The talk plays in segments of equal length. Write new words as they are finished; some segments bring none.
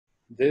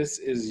This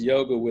is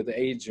Yoga with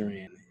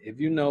Adriene. If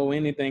you know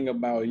anything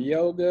about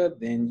yoga,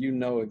 then you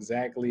know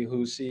exactly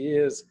who she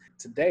is.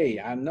 Today,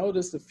 I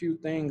noticed a few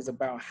things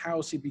about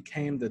how she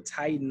became the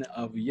titan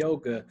of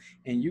yoga,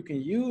 and you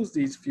can use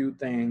these few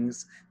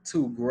things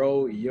to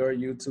grow your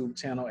YouTube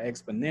channel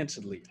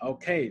exponentially.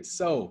 Okay,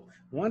 so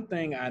one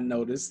thing I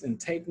noticed, and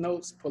take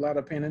notes, pull out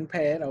a pen and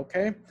pad,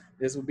 okay?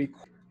 This will be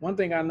one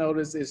thing I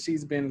noticed is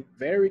she's been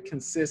very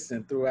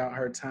consistent throughout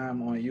her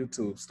time on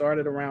YouTube.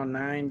 Started around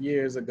 9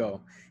 years ago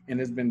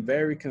and has been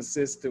very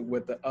consistent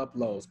with the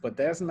uploads. But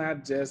that's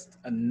not just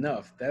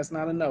enough. That's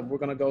not enough. We're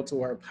gonna go to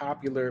her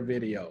popular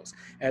videos.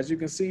 As you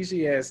can see,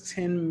 she has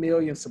 10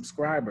 million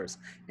subscribers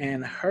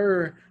and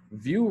her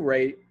view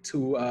rate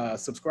to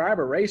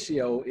subscriber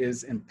ratio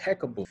is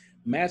impeccable,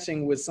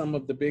 matching with some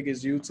of the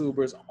biggest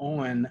YouTubers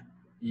on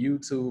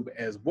YouTube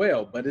as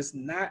well. But it's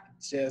not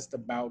just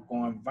about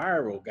going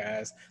viral,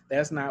 guys.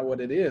 That's not what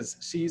it is.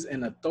 She's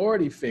an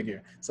authority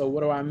figure. So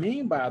what do I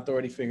mean by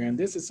authority figure? And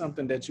this is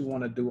something that you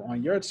want to do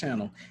on your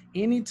channel.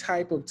 Any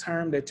type of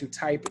term that you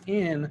type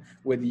in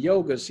with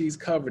yoga, she's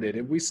covered it.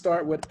 If we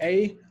start with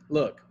A,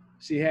 look,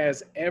 she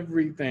has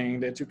everything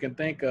that you can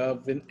think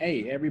of in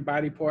A, every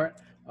body part.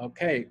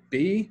 Okay,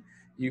 B,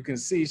 you can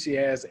see she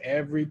has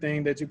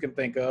everything that you can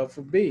think of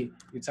for B.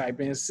 You type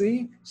in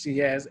C, she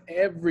has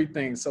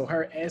everything. So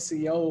her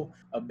SEO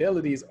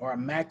abilities are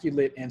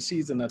immaculate and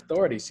she's an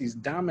authority. She's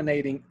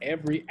dominating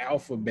every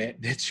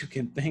alphabet that you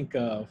can think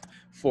of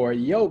for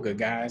yoga,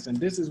 guys. And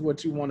this is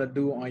what you want to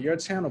do on your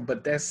channel,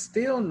 but that's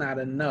still not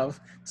enough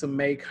to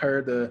make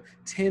her the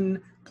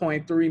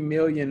 10.3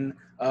 million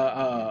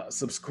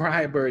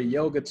subscriber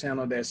yoga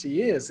channel that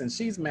she is, and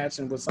she's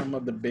matching with some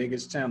of the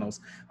biggest channels.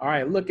 All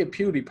right, look at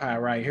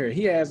PEWDIEPIE right here.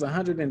 He has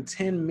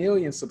 110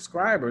 million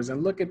subscribers,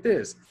 and look at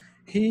this.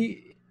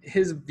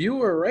 His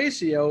viewer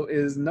ratio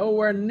is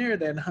nowhere near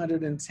that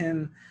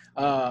 110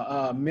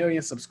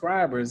 million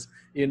subscribers.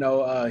 You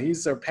know,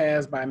 he's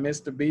surpassed by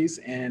Mr.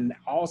 Beast and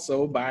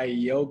also by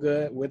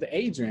Yoga with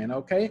Adriene.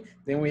 Okay,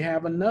 then we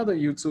have another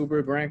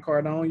YouTuber, Grant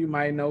Cardone. You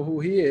might know who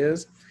he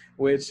is,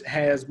 which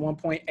has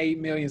 1.8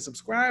 million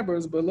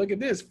subscribers, but look at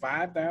this,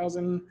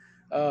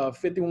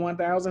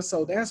 51,000.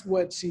 So that's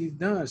what she's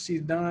done.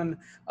 She's done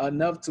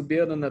enough to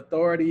build an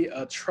authority,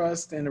 a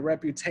trust, and a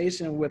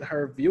reputation with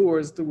her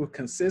viewers through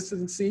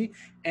consistency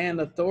and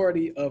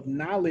authority of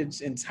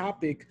knowledge and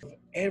topic of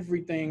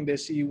everything that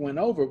she went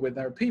over with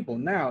her people.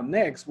 Now,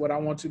 next, what I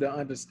want you to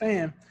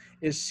understand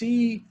is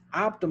she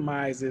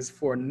optimizes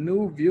for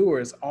new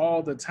viewers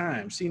all the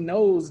time. She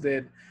knows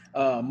that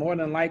more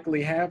than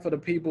likely half of the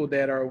people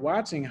that are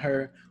watching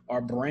her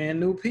are brand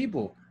new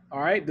people,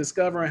 all right,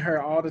 discovering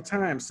her all the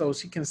time. So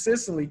she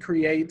consistently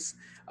creates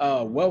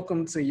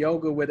welcome to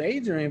yoga with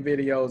Adriene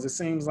videos. It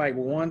seems like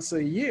once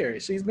a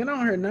year. She's been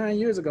on her 9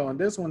 years ago, and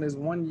this one is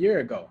 1 year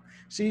ago.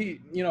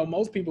 She, you know,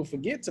 most people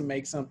forget to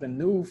make something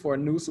new for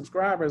new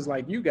subscribers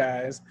like you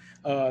guys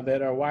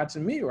that are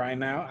watching me right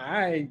now.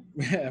 I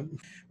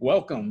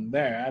welcome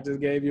there. I just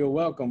gave you a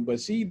welcome, but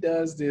she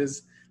does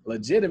this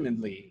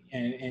legitimately,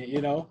 and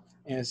you know,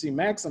 and she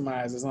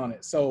maximizes on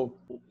it. So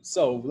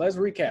let's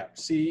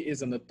recap. She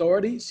is an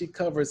authority. She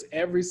covers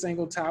every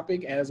single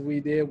topic as we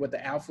did with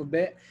the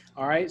alphabet.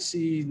 All right,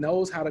 she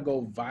knows how to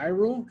go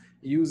viral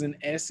using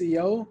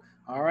SEO.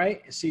 All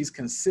right, she's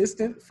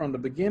consistent from the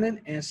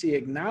beginning and she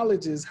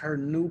acknowledges her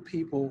new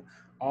people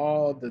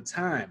all the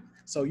time.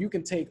 So you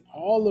can take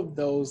all of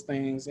those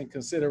things in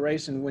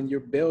consideration when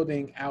you're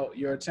building out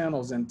your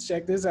channels. And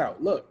check this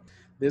out. Look,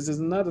 this is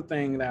another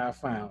thing that I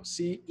found.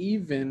 She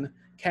even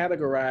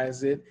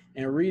categorized it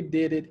and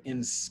redid it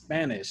in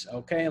Spanish.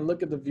 Okay, and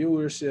look at the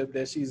viewership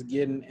that she's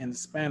getting in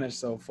Spanish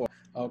so far.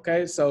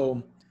 Okay,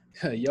 so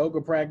yoga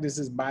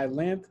practices by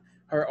length.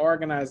 Her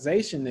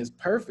organization is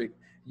perfect.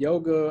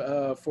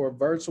 Yoga for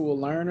virtual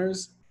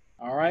learners.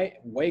 All right,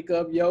 wake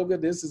up yoga.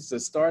 This is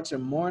to start your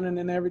morning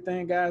and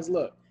everything, guys.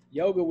 Look,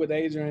 Yoga with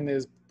Adriene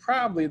is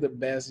probably the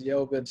best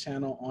yoga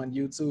channel on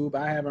YouTube.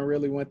 I haven't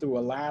really went through a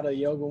lot of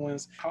yoga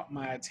ones. Caught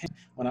my attention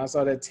when I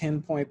saw that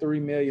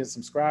 10.3 million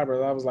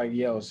subscribers. I was like,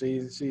 yo,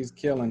 she's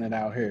killing it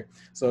out here.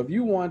 So if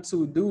you want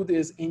to do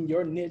this in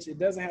your niche, it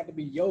doesn't have to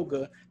be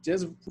yoga.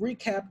 Just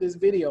recap this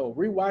video,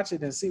 rewatch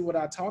it and see what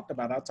I talked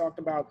about. I talked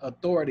about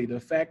authority, the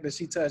fact that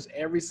she touched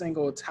every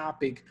single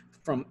topic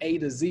from A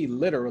to Z,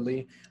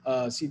 literally.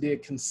 She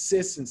did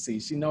consistency.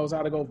 She knows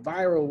how to go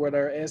viral with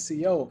her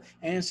SEO,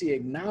 and she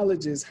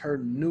acknowledges her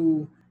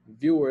new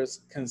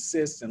viewers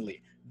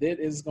consistently. That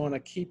is going to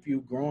keep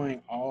you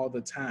growing all the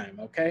time,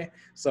 okay?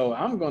 So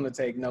I'm going to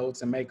take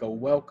notes and make a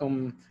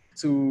welcome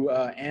to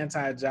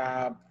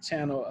anti-job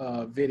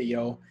channel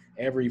video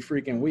every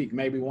freaking week,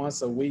 maybe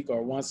once a week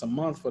or once a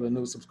month for the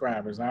new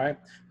subscribers, all right?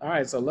 All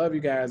right, so love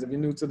you guys. If you're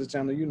new to the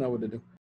channel, you know what to do.